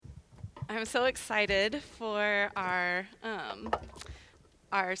I'm so excited for our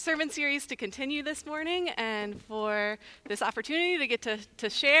sermon series to continue this morning, and for this opportunity to get to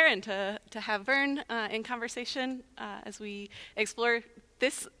share and to have Vern in conversation as we explore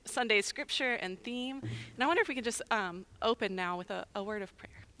this Sunday's scripture and theme. And I wonder if we could just open now with a word of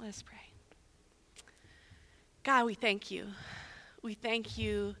prayer. Let us pray. God, we thank you. We thank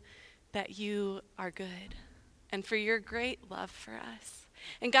you that you are good and for your great love for us.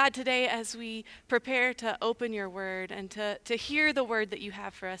 And God, today as we prepare to open your word and to hear the word that you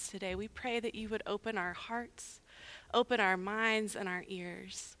have for us today, we pray that you would open our hearts, open our minds and our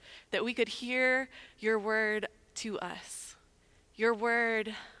ears, that we could hear your word to us, your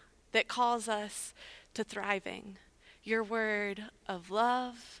word that calls us to thriving, your word of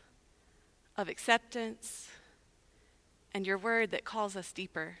love, of acceptance, and your word that calls us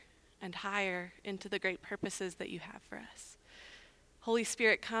deeper and higher into the great purposes that you have for us. Holy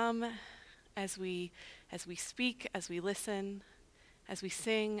Spirit, come as we speak, as we listen, as we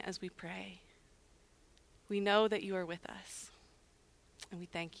sing, as we pray. We know that you are with us, and we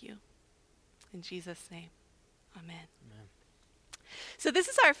thank you. In Jesus' name, amen. Amen. So this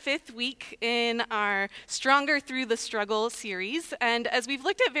is our fifth week in our Stronger Through the Struggle series, and as we've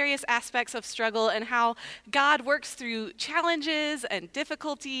looked at various aspects of struggle and how God works through challenges and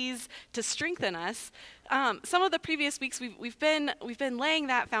difficulties to strengthen us, some of the previous weeks we've been laying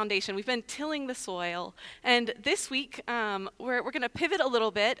that foundation. We've been tilling the soil, and this week we're going to pivot a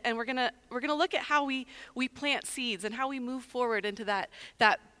little bit, and we're going to look at how we plant seeds and how we move forward into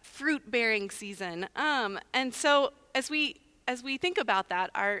that fruit-bearing season. And so as we think about that,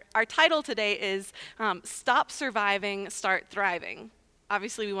 our title today is Stop Surviving, Start Thriving.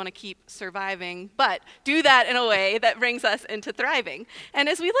 Obviously, we want to keep surviving, but do that in a way that brings us into thriving. And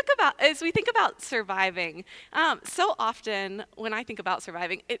as we think about surviving, so often when I think about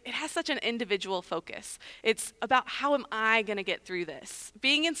surviving, it has such an individual focus. It's about how am I going to get through this?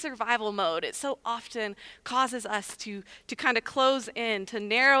 Being in survival mode, it so often causes us to kind of close in, to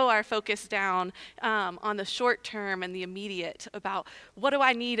narrow our focus down on the short term and the immediate, about what do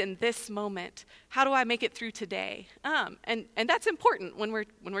I need in this moment? How do I make it through today? And that's important when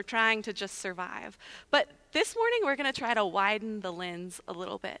we're trying to just survive. But this morning we're going to try to widen the lens a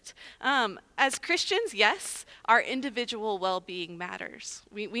little bit. As Christians, yes, our individual well-being matters.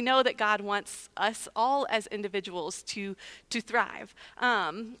 We know that God wants us all as individuals to thrive.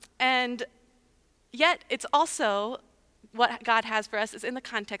 And yet it's also what God has for us is in the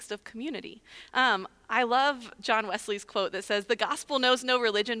context of community. I love John Wesley's quote that says, "The gospel knows no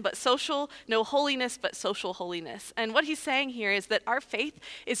religion but social, no holiness but social holiness." And what he's saying here is that our faith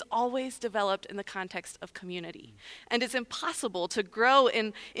is always developed in the context of community. And it's impossible to grow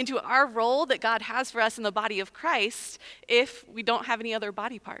into our role that God has for us in the body of Christ if we don't have any other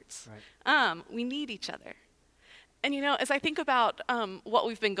body parts. Right. We need each other. And as I think about what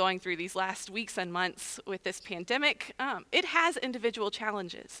we've been going through these last weeks and months with this pandemic, it has individual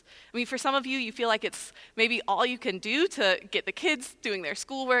challenges. I mean, for some of you, you feel like it's maybe all you can do to get the kids doing their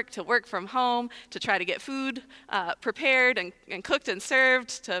schoolwork, to work from home, to try to get food prepared and cooked and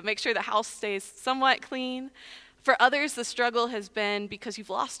served, to make sure the house stays somewhat clean. For others, the struggle has been because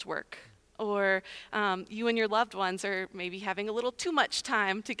you've lost work, or you and your loved ones are maybe having a little too much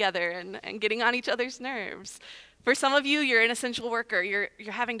time together and getting on each other's nerves. For some of you, you're an essential worker. You're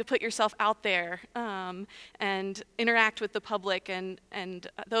having to put yourself out there and interact with the public and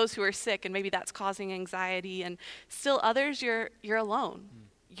those who are sick, and maybe that's causing anxiety. And still others, you're alone.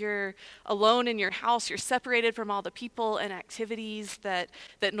 You're alone in your house. You're separated from all the people and activities that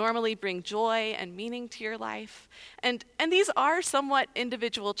normally bring joy and meaning to your life. And these are somewhat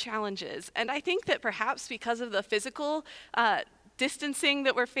individual challenges. And I think that perhaps because of the physical distancing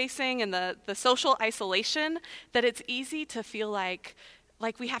that we're facing and the social isolation, that it's easy to feel like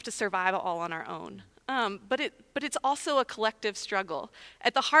we have to survive all on our own. But it's also a collective struggle.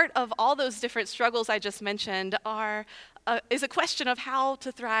 At the heart of all those different struggles I just mentioned is a question of how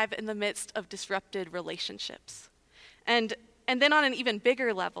to thrive in the midst of disrupted relationships. And then on an even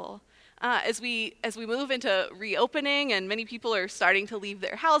bigger level, as we move into reopening and many people are starting to leave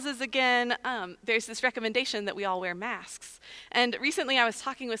their houses again, there's this recommendation that we all wear masks. And recently I was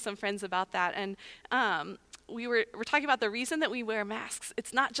talking with some friends about that, and we're talking about the reason that we wear masks.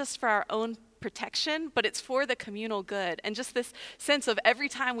 It's not just for our own protection, but it's for the communal good. And just this sense of every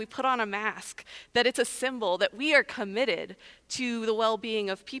time we put on a mask, that it's a symbol that we are committed to the well-being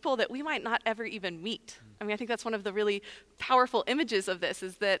of people that we might not ever even meet. I mean, I think that's one of the really powerful images of this,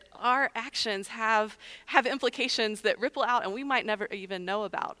 is that our actions have implications that ripple out and we might never even know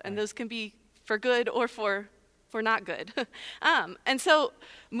about. And those can be for good or for for not good. And so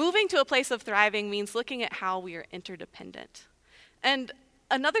moving to a place of thriving means looking at how we are interdependent. And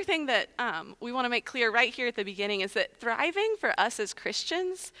another thing that we want to make clear right here at the beginning is that thriving for us as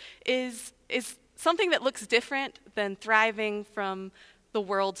Christians is something that looks different than thriving from the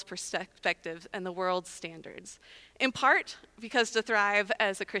world's perspective and the world's standards. In part, because to thrive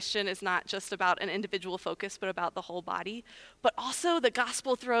as a Christian is not just about an individual focus, but about the whole body. But also the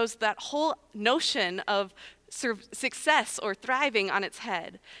gospel throws that whole notion of success or thriving on its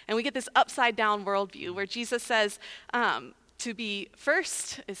head. And we get this upside down worldview where Jesus says to be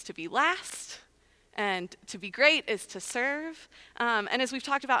first is to be last, and to be great is to serve. And as we've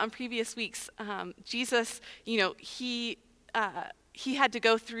talked about in previous weeks, Jesus, he had to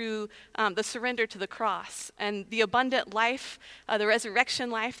go through the surrender to the cross, and the abundant life, the resurrection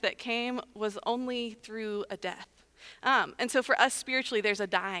life that came was only through a death. And so for us spiritually, there's a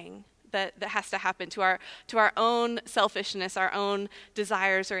dying that has to happen to our own selfishness, our own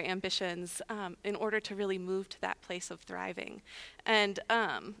desires or ambitions, in order to really move to that place of thriving. And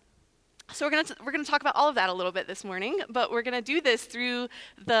so we're gonna talk about all of that a little bit this morning, but we're gonna do this through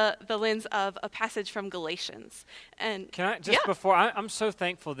the lens of a passage from Galatians. And can I just before I'm so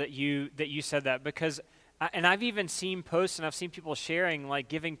thankful that you said that, because and I've even seen posts and I've seen people sharing, like,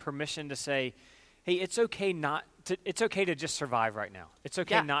 giving permission to say, hey, it's okay to just survive right now. It's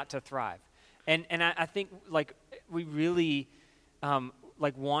okay not to thrive. And I think, like, we really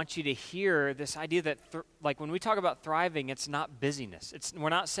want you to hear this idea that when we talk about thriving, it's not busyness. We're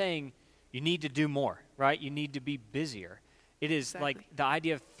not saying you need to do more, right? You need to be busier. It is like the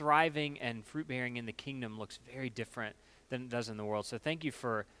idea of thriving and fruit bearing in the kingdom looks very different than it does in the world. So thank you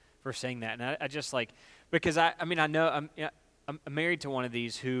for saying that. And I just because I know I'm married to one of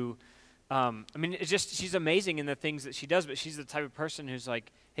these who, it's just, she's amazing in the things that she does, but she's the type of person who's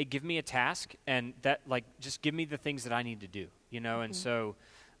like, hey, give me a task and that, just give me the things that I need to do, Mm-hmm. And so,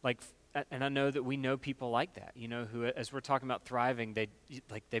 and I know that we know people like that, who, as we're talking about thriving,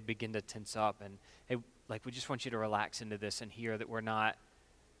 they begin to tense up and, hey, we just want you to relax into this and hear that we're not,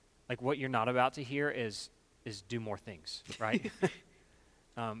 what you're not about to hear is do more things, right?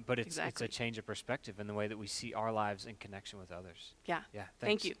 But it's a change of perspective in the way that we see our lives in connection with others. Yeah.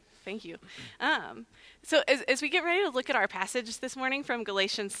 Thanks. Thank you. So as we get ready to look at our passage this morning from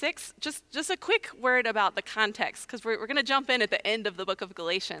Galatians 6, just a quick word about the context, because we're going to jump in at the end of the book of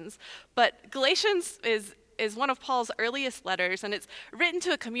Galatians. But Galatians is one of Paul's earliest letters, and it's written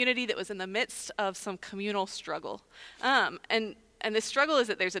to a community that was in the midst of some communal struggle. And this struggle is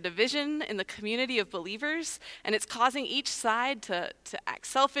that there's a division in the community of believers, and it's causing each side to act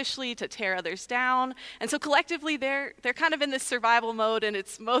selfishly, to tear others down. And so collectively, they're kind of in this survival mode in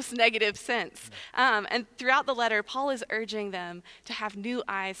its most negative sense. And throughout the letter, Paul is urging them to have new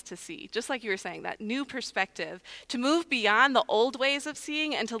eyes to see, just like you were saying, that new perspective, to move beyond the old ways of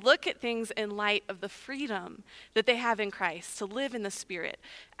seeing and to look at things in light of the freedom that they have in Christ, to live in the Spirit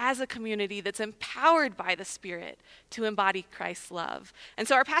as a community that's empowered by the Spirit to embody Christ's love. And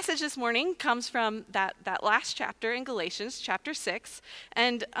so our passage this morning comes from that last chapter in Galatians, chapter 6,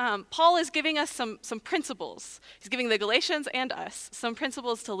 and Paul is giving us some principles. He's giving the Galatians and us some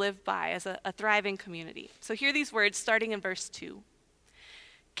principles to live by as a thriving community. So hear these words starting in verse 2.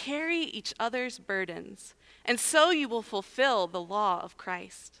 Carry each other's burdens, and so you will fulfill the law of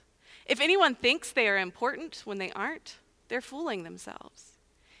Christ. If anyone thinks they are important when they aren't, they're fooling themselves.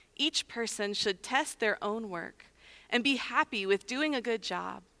 Each person should test their own work and be happy with doing a good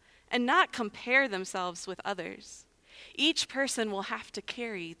job and not compare themselves with others. Each person will have to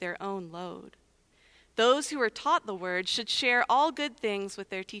carry their own load. Those who are taught the word should share all good things with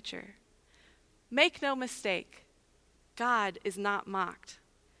their teacher. Make no mistake, God is not mocked.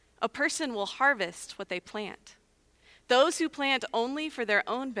 A person will harvest what they plant. Those who plant only for their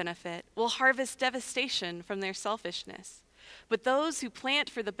own benefit will harvest devastation from their selfishness. But those who plant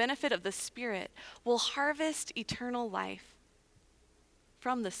for the benefit of the Spirit will harvest eternal life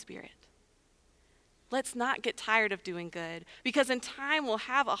from the Spirit. Let's not get tired of doing good, because in time we'll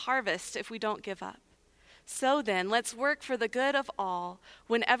have a harvest if we don't give up. So then, let's work for the good of all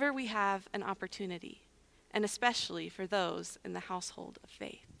whenever we have an opportunity, and especially for those in the household of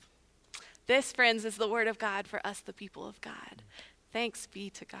faith. This, friends, is the word of God for us, the people of God. Thanks be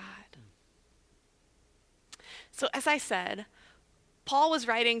to God. So as I said, Paul was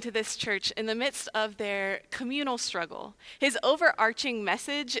writing to this church in the midst of their communal struggle. His overarching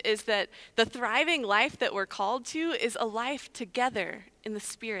message is that the thriving life that we're called to is a life together in the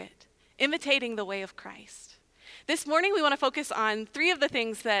Spirit, imitating the way of Christ. This morning, we want to focus on three of the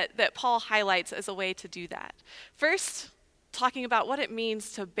things that Paul highlights as a way to do that. First, talking about what it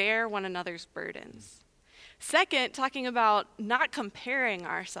means to bear one another's burdens. Second, talking about not comparing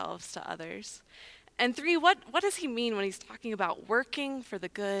ourselves to others. And 3, what does he mean when he's talking about working for the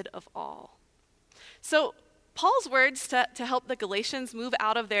good of all? So Paul's words to help the Galatians move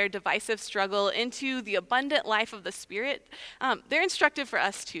out of their divisive struggle into the abundant life of the Spirit, they're instructive for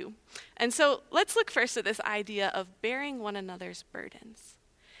us too. And so let's look first at this idea of bearing one another's burdens.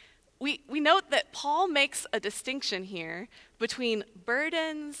 We note that Paul makes a distinction here between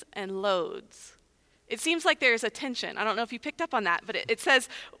burdens and loads. It seems like there's a tension. I don't know if you picked up on that, but it says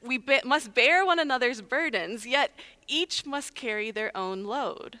we must bear one another's burdens, yet each must carry their own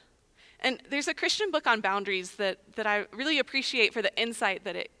load. And there's a Christian book on boundaries that I really appreciate for the insight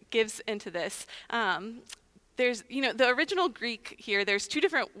that it gives into this. There's, the original Greek here, there's 2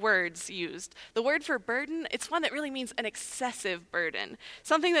 different words used. The word for burden, it's one that really means an excessive burden,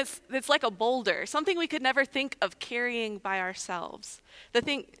 something that's like a boulder, something we could never think of carrying by ourselves.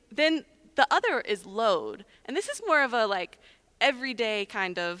 Then the other is load, and this is more of a everyday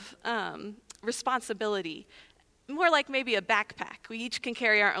kind of responsibility. More like maybe a backpack. We each can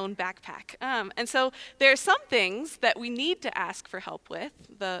carry our own backpack. And so there are some things that we need to ask for help with,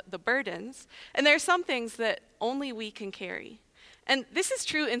 the burdens, and there are some things that only we can carry. And this is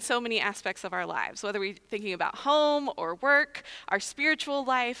true in so many aspects of our lives, whether we're thinking about home or work, our spiritual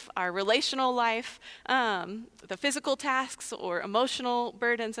life, our relational life, the physical tasks or emotional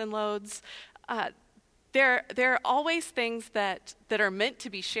burdens and loads. There are always things that are meant to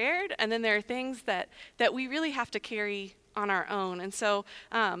be shared, and then there are things that we really have to carry on our own. And so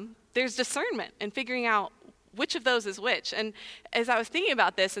there's discernment in figuring out which of those is which. And as I was thinking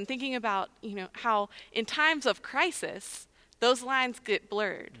about this and thinking about how in times of crisis, those lines get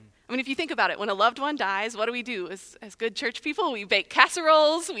blurred. I mean, if you think about it, when a loved one dies, what do? As good church people, we bake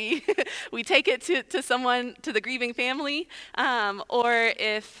casseroles, we take it to someone, to the grieving family, or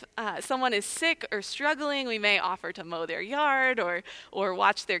if someone is sick or struggling, we may offer to mow their yard or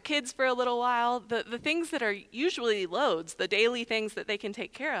watch their kids for a little while. The things that are usually loads, the daily things that they can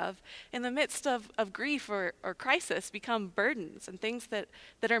take care of, in the midst of grief or crisis become burdens and things that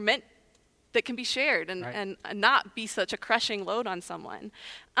are meant that can be shared and not be such a crushing load on someone.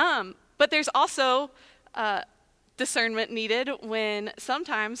 But there's also discernment needed when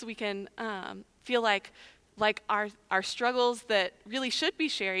sometimes we can feel like our struggles that really should be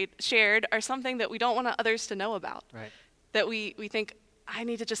shared are something that we don't want others to know about. Right. That we think, I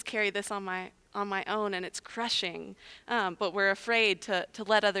need to just carry this on my own, and it's crushing, but we're afraid to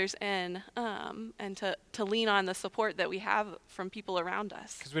let others in and to lean on the support that we have from people around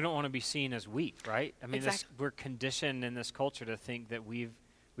us. Because we don't want to be seen as weak, right? I mean, Exactly. We're conditioned in this culture to think that we've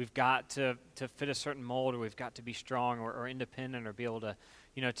got to fit a certain mold, or we've got to be strong or independent or be able to,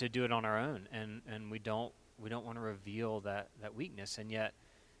 to do it on our own, and we don't want to reveal that weakness. And yet,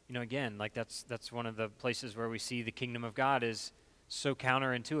 again, that's one of the places where we see the kingdom of God is so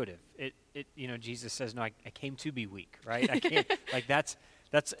counterintuitive. Jesus says, no, I came to be weak, right? I can't,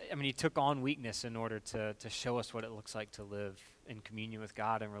 he took on weakness in order to show us what it looks like to live in communion with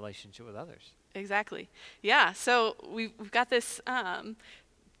God and relationship with others. Exactly. Yeah, so we've got this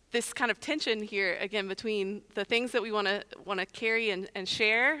this kind of tension here, again, between the things that we want to carry and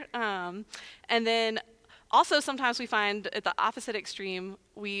share, and then also sometimes we find at the opposite extreme,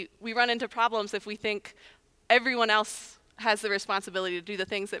 we run into problems if we think everyone else has the responsibility to do the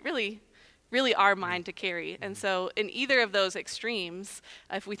things that really are mine to carry. And so in either of those extremes,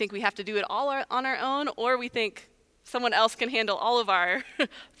 if we think we have to do it all on our own, or we think someone else can handle all of our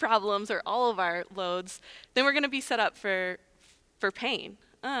problems or all of our loads, then we're going to be set up for pain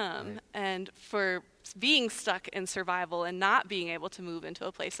and for being stuck in survival and not being able to move into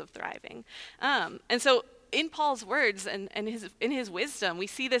a place of thriving. And so in Paul's words and in his wisdom, we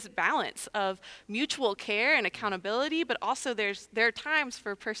see this balance of mutual care and accountability, but also there are times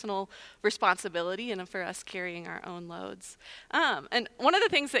for personal responsibility and for us carrying our own loads. And one of the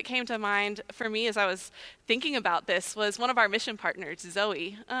things that came to mind for me as I was thinking about this was one of our mission partners,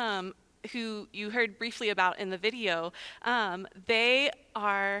 Zoe, who you heard briefly about in the video. They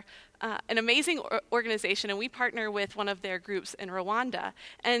are an amazing organization, and we partner with one of their groups in Rwanda.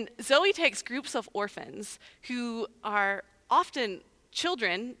 And Zoe takes groups of orphans who are often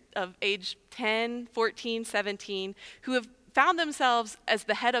children of age 10, 14, 17, who have found themselves as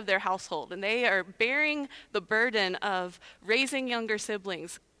the head of their household, and they are bearing the burden of raising younger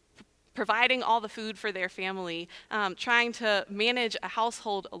siblings, providing all the food for their family, trying to manage a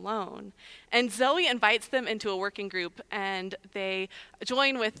household alone. And Zoe invites them into a working group, and they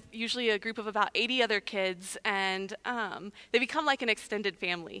join with usually a group of about 80 other kids, and they become like an extended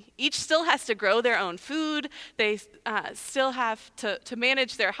family. Each still has to grow their own food. They still have to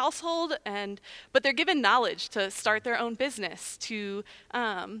manage their household, but they're given knowledge to start their own business, to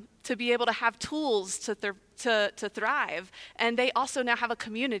be able to have tools to thrive. And they also now have a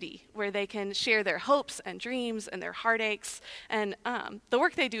community where they can share their hopes and dreams and their heartaches. And the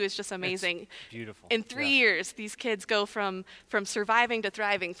work they do is just amazing. It's beautiful. In 3 years, these kids go from surviving to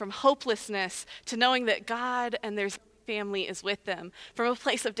thriving, from hopelessness to knowing that God and their family is with them, from a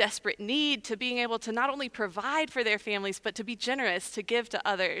place of desperate need to being able to not only provide for their families, but to be generous, to give to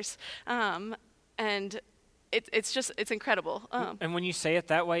others. And it's incredible. And when you say it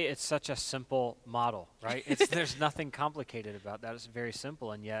that way, it's such a simple model, right? There's nothing complicated about that. It's very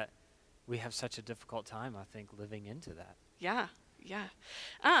simple, and yet we have such a difficult time, I think, living into that. Yeah.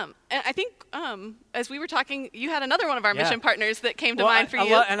 And I think as we were talking, you had another one of our mission partners that came to mind for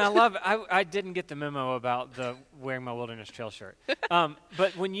you. I didn't get the memo about the wearing my Wilderness Trail shirt.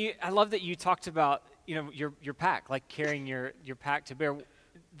 But I love that you talked about, your pack, like carrying your pack to bear.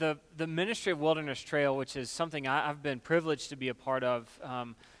 The ministry of Wilderness Trail, which is something I've been privileged to be a part of,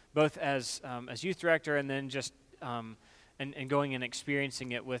 both as youth director and then just and going and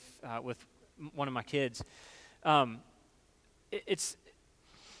experiencing it with one of my kids. And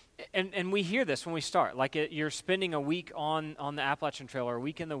we hear this when we start. Like you're spending a week on the Appalachian Trail or a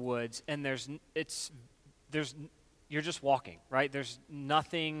week in the woods, and you're just walking, right? There's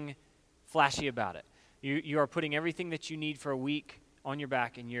nothing flashy about it. You are putting everything that you need for a week on your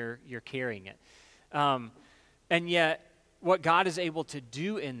back, and you're carrying it. And yet, what God is able to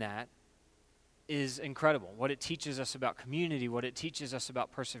do in that is incredible. What it teaches us about community, what it teaches us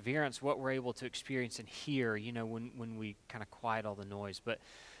about perseverance, what we're able to experience and hear, when we kind of quiet all the noise. But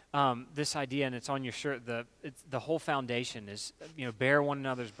this idea, and it's on your shirt, the whole foundation is, bear one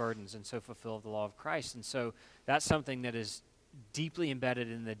another's burdens and so fulfill the law of Christ. And so that's something that is deeply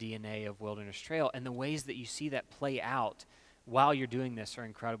embedded in the DNA of Wilderness Trail, and the ways that you see that play out while you're doing this are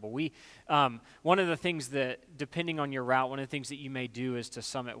incredible. One of the things that, depending on your route, one of the things that you may do is to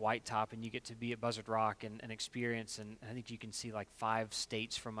summit White Top, and you get to be at Buzzard Rock and experience, and I think you can see like 5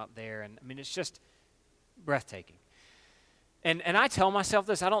 states from up there, and I mean, it's just breathtaking. And I tell myself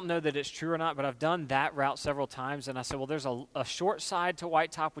this, I don't know that it's true or not, but I've done that route several times, and I said, well, there's a short side to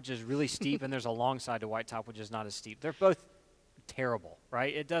White Top, which is really steep, and there's a long side to White Top, which is not as steep. They're both terrible,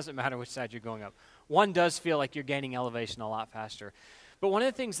 right? It doesn't matter which side you're going up. One does feel like you're gaining elevation a lot faster. But one of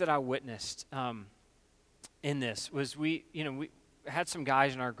the things that I witnessed in this was we had some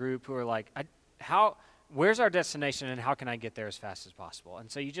guys in our group who were like, where's our destination and how can I get there as fast as possible? And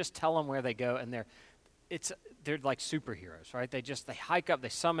so you just tell them where they go, and they're like superheroes, right? They hike up, they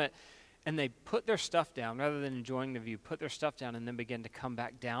summit, and they put their stuff down rather than enjoying the view, put their stuff down and then begin to come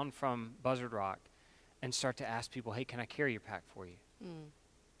back down from Buzzard Rock and start to ask people, hey, can I carry your pack for you?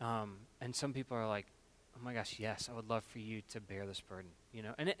 And some people are like, oh my gosh, yes, I would love for you to bear this burden,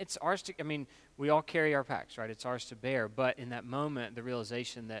 And it's ours we all carry our packs, right? It's ours to bear. But in that moment, the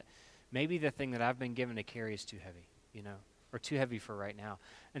realization that maybe the thing that I've been given to carry is too heavy, or too heavy for right now.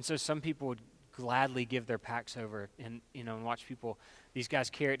 And so some people would gladly give their packs over and watch these guys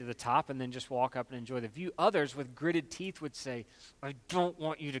carry it to the top and then just walk up and enjoy the view. Others with gritted teeth would say, I don't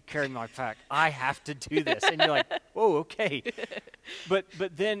want you to carry my pack. I have to do this. And you're like, whoa, okay. But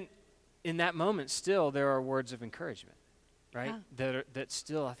then in that moment still there are words of encouragement, right? Yeah. That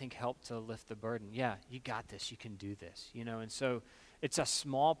still I think help to lift the burden. Yeah, you got this. You can do this, And so it's a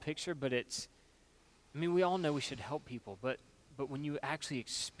small picture, but we all know we should help people, but when you actually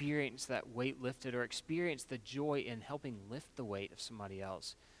experience that weight lifted or experience the joy in helping lift the weight of somebody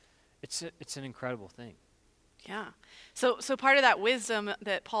else, it's an incredible thing. Yeah. So part of that wisdom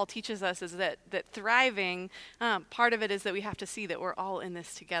that Paul teaches us is that thriving, part of it is that we have to see that we're all in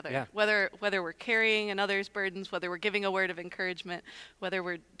this together. Yeah. Whether we're carrying another's burdens, whether we're giving a word of encouragement, whether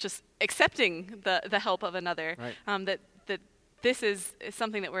we're just accepting the help of another, right. That this is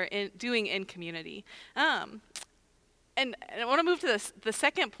something that we're doing in community. And I want to move to the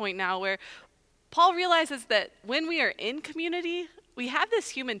second point now, where Paul realizes that when we are in community, we have this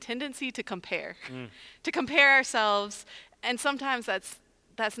human tendency to compare ourselves, and sometimes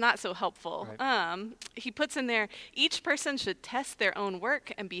that's not so helpful. Right. He puts in there, each person should test their own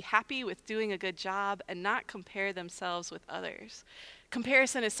work and be happy with doing a good job and not compare themselves with others.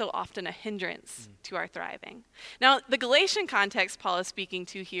 Comparison is so often a hindrance to our thriving. Now, the Galatian context Paul is speaking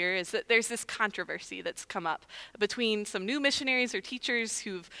to here is that there's this controversy that's come up between some new missionaries or teachers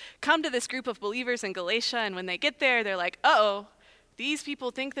who've come to this group of believers in Galatia, and when they get there, they're like, uh-oh, These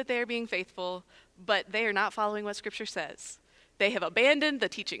people think that they are being faithful, but they are not following what Scripture says. They have abandoned the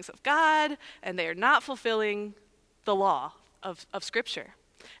teachings of God, and they are not fulfilling the law of Scripture.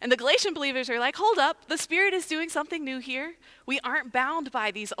 And the Galatian believers are like, hold up, the Spirit is doing something new here. We aren't bound by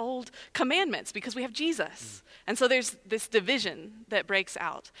these old commandments because we have Jesus. And so there's this division that breaks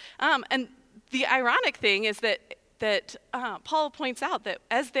out. And the ironic thing is that Paul points out that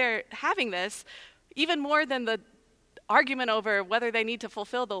as they're having this, even more than the argument over whether they need to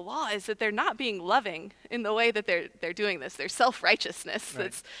fulfill the law is that they're not being loving in the way that they're doing this. There's self-righteousness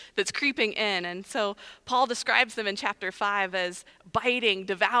that's creeping in. And so Paul describes them in chapter 5 as biting,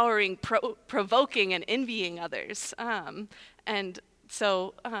 devouring, provoking, and envying others. And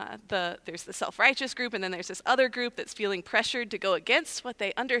so there's the self-righteous group, and then there's this other group that's feeling pressured to go against what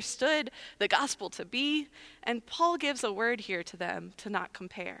they understood the gospel to be. And Paul gives a word here to them to not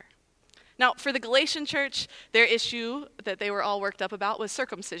compare. Now, for the Galatian church, their issue that they were all worked up about was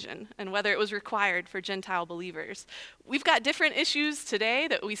circumcision and whether it was required for Gentile believers. We've got different issues today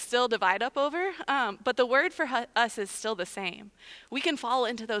that we still divide up over, but the word for us is still the same. We can fall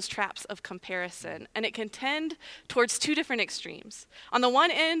into those traps of comparison, and it can tend towards two different extremes. On the one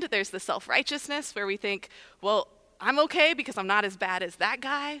end, there's the self-righteousness where we think, well, I'm okay because I'm not as bad as that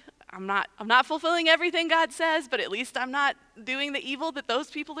guy. I'm not fulfilling everything God says, but at least I'm not doing the evil that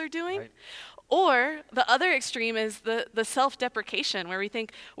those people are doing. Right. Or the other extreme is the self-deprecation where we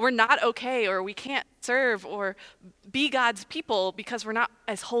think we're not okay or we can't serve or be God's people because we're not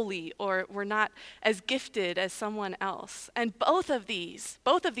as holy or we're not as gifted as someone else. And both of these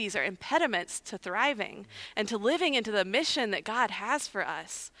are impediments to thriving and to living into the mission that God has for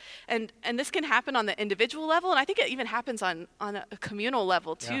us. And this can happen on the individual level, and I think it even happens on a communal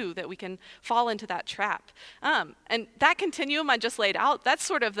level too, that we can fall into that trap. And that continuum I just laid out, that's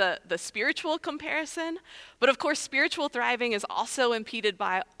sort of the spiritual comparison. But of course, spiritual thriving is also impeded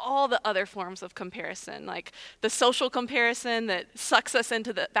by all the other forms of comparison, like the social comparison that sucks us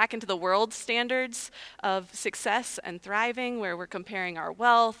back into the world standards of success and thriving, where we're comparing our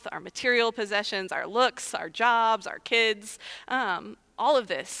wealth, our material possessions, our looks, our jobs, our kids. All of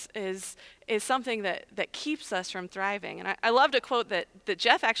this is something that keeps us from thriving. And I loved a quote that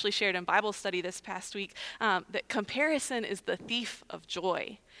Jeff actually shared in Bible study this past week, that comparison is the thief of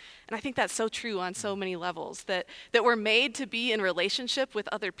joy. And I think that's so true on so many levels, that we're made to be in relationship with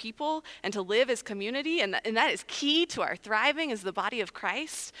other people and to live as community, and that is key to our thriving as the body of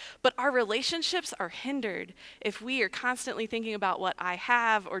Christ. But our relationships are hindered if we are constantly thinking about what I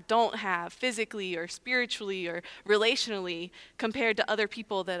have or don't have physically or spiritually or relationally compared to other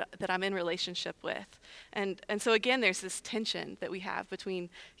people that I'm in relationship with. And so again, there's this tension that we have between,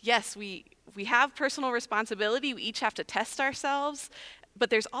 yes, we have personal responsibility, we each have to test ourselves, but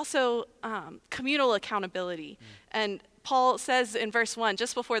there's also communal accountability. And Paul says in verse 1,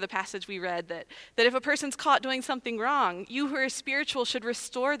 just before the passage we read, that if a person's caught doing something wrong, you who are spiritual should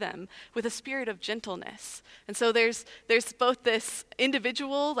restore them with a spirit of gentleness. And so there's both this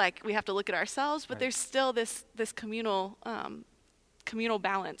individual, like we have to look at ourselves, but there's still this communal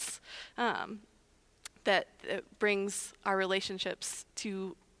balance that brings our relationships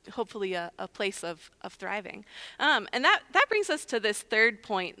to hopefully a place of thriving. And that brings us to this third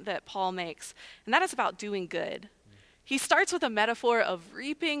point that Paul makes, and that is about doing good. He starts with a metaphor of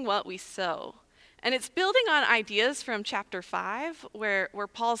reaping what we sow. And it's building on ideas from chapter 5, where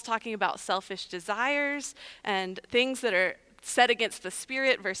Paul's talking about selfish desires and things that are set against the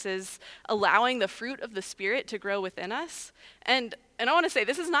Spirit versus allowing the fruit of the Spirit to grow within us. And I want to say,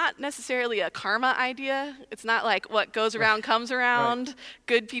 this is not necessarily a karma idea. It's not like what goes around comes around. Right.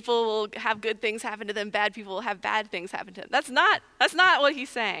 Good people will have good things happen to them. Bad people will have bad things happen to them. That's not what he's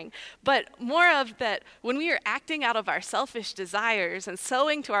saying. But more of that, when we are acting out of our selfish desires and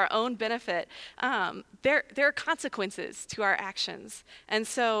sowing to our own benefit, there are consequences to our actions. And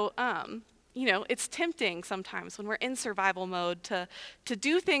so, it's tempting sometimes when we're in survival mode to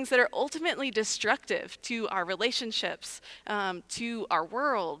do things that are ultimately destructive to our relationships, to our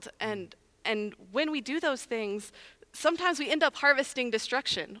world. And when we do those things, sometimes we end up harvesting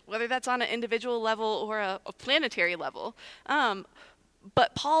destruction, whether that's on an individual level or a planetary level.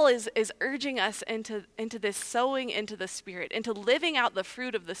 But Paul is urging us into this sowing into the Spirit, into living out the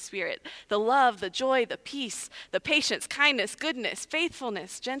fruit of the Spirit, the love, the joy, the peace, the patience, kindness, goodness,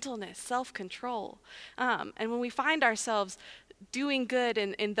 faithfulness, gentleness, self-control. And when we find ourselves doing good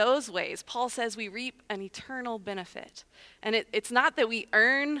in those ways, Paul says we reap an eternal benefit. And it's not that we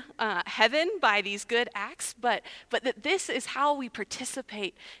earn heaven by these good acts, but that this is how we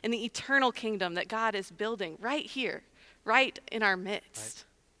participate in the eternal kingdom that God is building right here, right in our midst.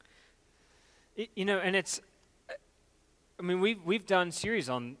 Right. And it's I mean, we've done series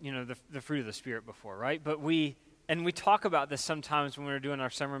on, the fruit of the Spirit before, right? But we talk about this sometimes when we're doing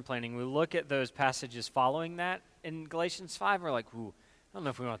our sermon planning. We look at those passages following that in Galatians 5, and we're like, ooh, I don't know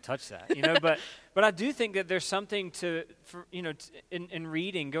if we want to touch that, but I do think that there's something in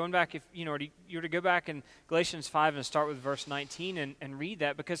reading, going back, if, you were to go back in Galatians 5 and start with verse 19 and read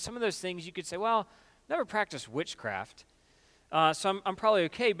that, because some of those things you could say, well, never practiced witchcraft, so I'm probably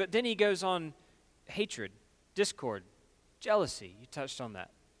okay. But then he goes on hatred, discord, jealousy. You touched on that.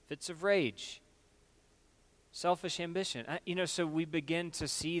 Fits of rage, selfish ambition. So we begin to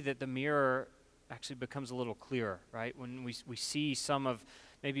see that the mirror actually becomes a little clearer, right? When we see some of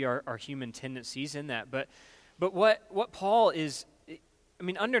maybe our human tendencies in that. But what Paul is,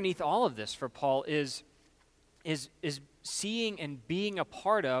 underneath all of this for Paul is seeing and being a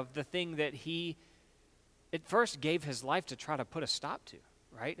part of the thing that he at first gave his life to try to put a stop to,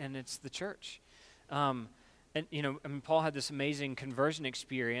 right? And it's the church. Paul had this amazing conversion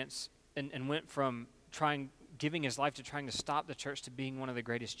experience and went from giving his life to trying to stop the church to being one of the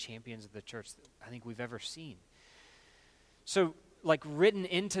greatest champions of the church that I think we've ever seen. So, like, written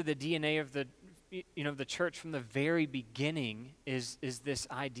into the DNA of the church from the very beginning is this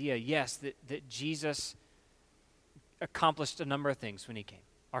idea, yes, that Jesus accomplished a number of things when he came.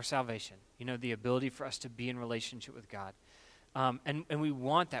 Our salvation, the ability for us to be in relationship with God. And we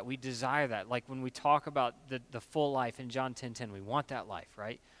want that. We desire that. Like when we talk about the full life in John 10:10, we want that life,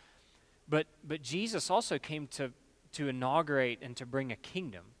 right? But Jesus also came to inaugurate and to bring a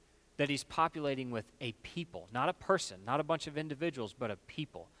kingdom that he's populating with a people, not a person, not a bunch of individuals, but a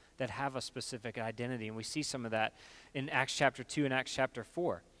people that have a specific identity. And we see some of that in Acts chapter 2 and Acts chapter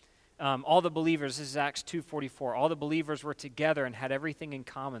 4. All the believers, this is Acts 2:44, all the believers were together and had everything in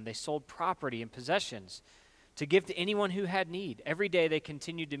common. They sold property and possessions to give to anyone who had need. Every day they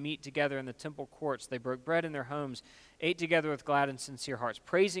continued to meet together in the temple courts. They broke bread in their homes, ate together with glad and sincere hearts,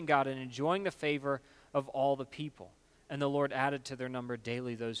 praising God and enjoying the favor of all the people. And the Lord added to their number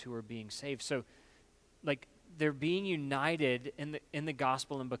daily those who were being saved. So, like, they're being united in the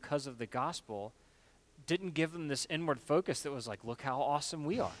gospel, and because of the gospel, didn't give them this inward focus that was like, look how awesome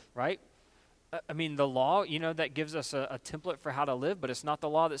we are, right? The law, that gives us a template for how to live, but it's not the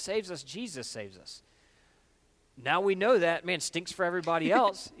law that saves us. Jesus saves us. Now we know that, man, stinks for everybody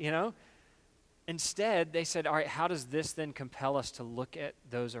else, Instead, they said, all right, how does this then compel us to look at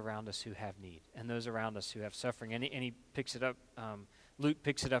those around us who have need and those around us who have suffering? And he picks it up, Luke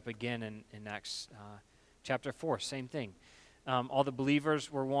picks it up again in Acts chapter 4, same thing. All the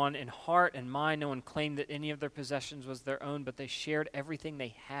believers were one in heart and mind. No one claimed that any of their possessions was their own, but they shared everything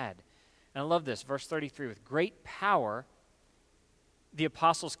they had. And I love this, verse 33, with great power, the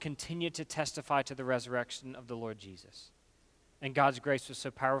apostles continued to testify to the resurrection of the Lord Jesus. And God's grace was so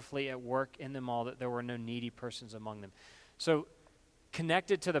powerfully at work in them all that there were no needy persons among them. So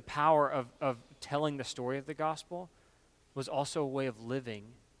connected to the power of telling the story of the gospel was also a way of living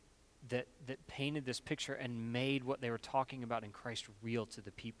that painted this picture and made what they were talking about in Christ real to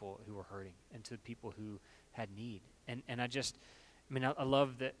the people who were hurting and to the people who had need. And I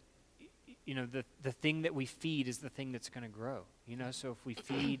love that, the thing that we feed is the thing that's going to grow. So if we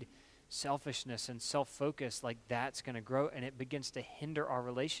feed selfishness and self-focus, like, that's going to grow, and it begins to hinder our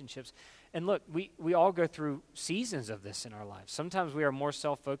relationships. And look, we all go through seasons of this in our lives. Sometimes we are more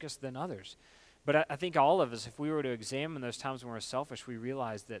self-focused than others. But I think all of us, if we were to examine those times when we're selfish, we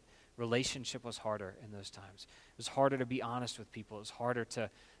realize that relationship was harder in those times. It was harder to be honest with people. It was harder to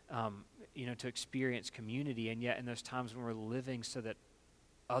experience community. And yet in those times when we're living so that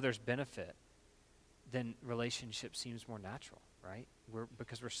others benefit, then relationship seems more natural, right?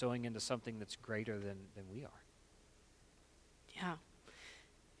 Because we're sowing into something that's greater than we are.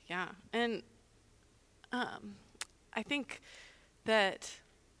 Yeah. And I think that,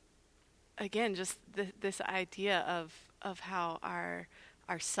 again, just this idea of how our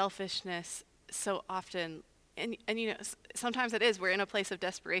selfishness so often, and sometimes it is, we're in a place of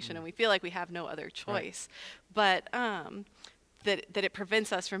desperation and we feel like we have no other choice, right. But that it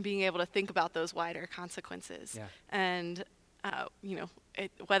prevents us from being able to think about those wider consequences. Yeah. And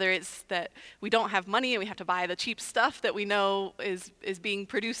whether it's that we don't have money and we have to buy the cheap stuff that we know is being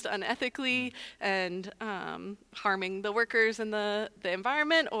produced unethically and harming the workers and the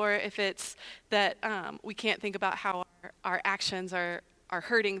environment, or if it's that we can't think about how our actions are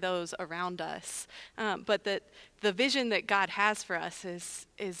hurting those around us, but that the vision that God has for us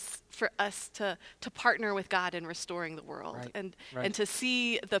is for us to partner with God in restoring the world, right. And to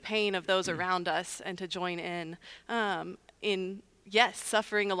see the pain of those around us and to join in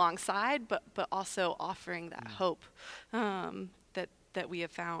suffering alongside, but also offering that hope that we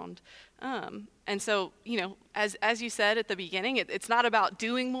have found. And so, as you said at the beginning, it's not about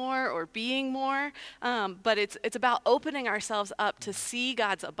doing more or being more, but it's about opening ourselves up to see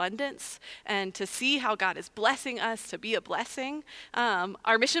God's abundance and to see how God is blessing us to be a blessing.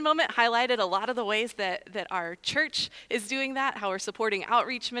 Our mission moment highlighted a lot of the ways that our church is doing that, how we're supporting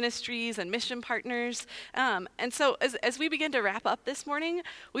outreach ministries and mission partners. And so as we begin to wrap up this morning,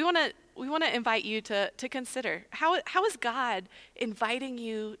 we want to invite you to consider how is God inviting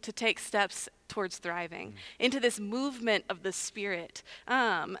you to take steps towards thriving into this movement of the Spirit.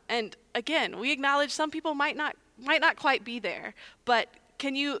 And again, we acknowledge some people might not quite be there, but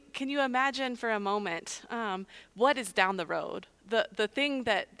can you imagine for a moment what is down the road? The thing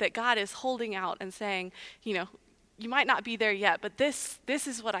that God is holding out and saying, you might not be there yet, but this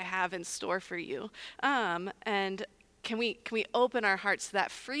is what I have in store for you. And can we open our hearts to that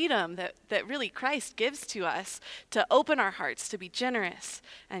freedom that really Christ gives to us, to open our hearts, to be generous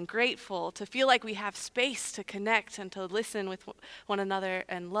and grateful, to feel like we have space to connect and to listen with one another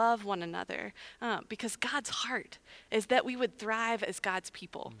and love one another? Because God's heart is that we would thrive as God's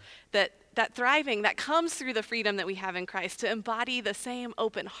people, that thriving that comes through the freedom that we have in Christ, to embody the same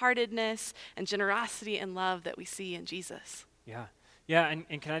open-heartedness and generosity and love that we see in Jesus. Yeah,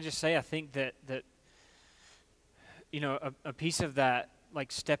 and can I just say, I think that a piece of that, like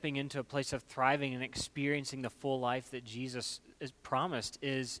stepping into a place of thriving and experiencing the full life that Jesus is promised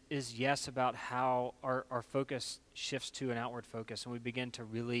is yes, about how our focus shifts to an outward focus, and we begin to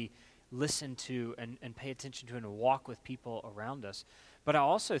really listen to and pay attention to and walk with people around us. But I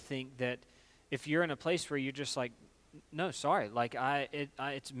also think that if you're in a place where you're just like, no, sorry, like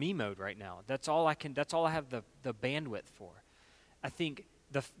it's me mode right now. That's all I have the bandwidth for. I think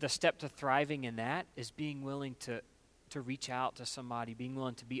the step to thriving in that is being willing to reach out to somebody, being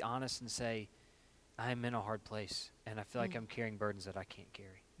willing to be honest and say, I'm in a hard place, and I feel like I'm carrying burdens that I can't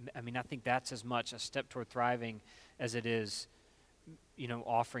carry. I mean, I think that's as much a step toward thriving as it is,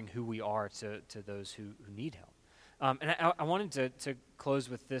 offering who we are to those who need help. And I wanted to close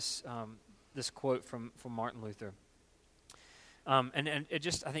with this quote from Martin Luther. And it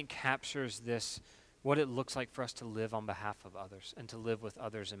just, I think, captures what it looks like for us to live on behalf of others and to live with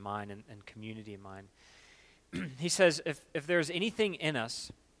others in mind and community in mind. He says, if there's anything in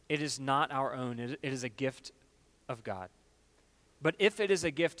us, it is not our own. It is a gift of God. But if it is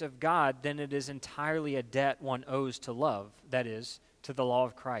a gift of God, then it is entirely a debt one owes to love, that is, to the law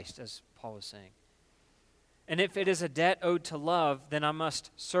of Christ, as Paul was saying. And if it is a debt owed to love, then I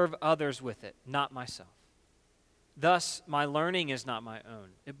must serve others with it, not myself. Thus, my learning is not my own.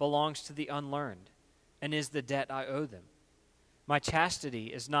 It belongs to the unlearned, and is the debt I owe them. My chastity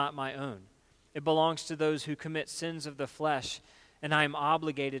is not my own. It belongs to those who commit sins of the flesh, and I am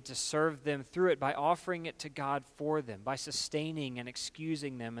obligated to serve them through it by offering it to God for them, by sustaining and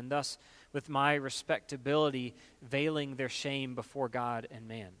excusing them, and thus, with my respectability, veiling their shame before God and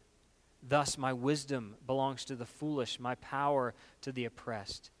man. Thus, my wisdom belongs to the foolish, my power to the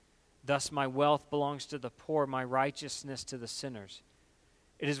oppressed. Thus, my wealth belongs to the poor, my righteousness to the sinners.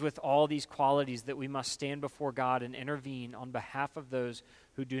 It is with all these qualities that we must stand before God and intervene on behalf of those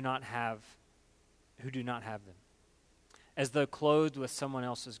who do not have them, as though clothed with someone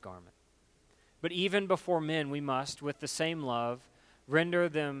else's garment. But even before men we must, with the same love, render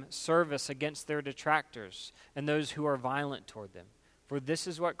them service against their detractors and those who are violent toward them. For this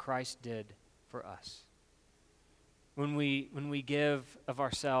is what Christ did for us. When we give of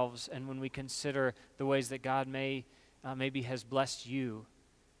ourselves and when we consider the ways that God maybe has blessed you,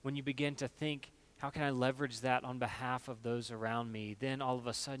 when you begin to think, how can I leverage that on behalf of those around me? Then all of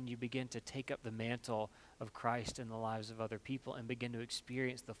a sudden you begin to take up the mantle of Christ in the lives of other people and begin to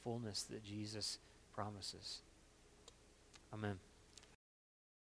experience the fullness that Jesus promises. Amen.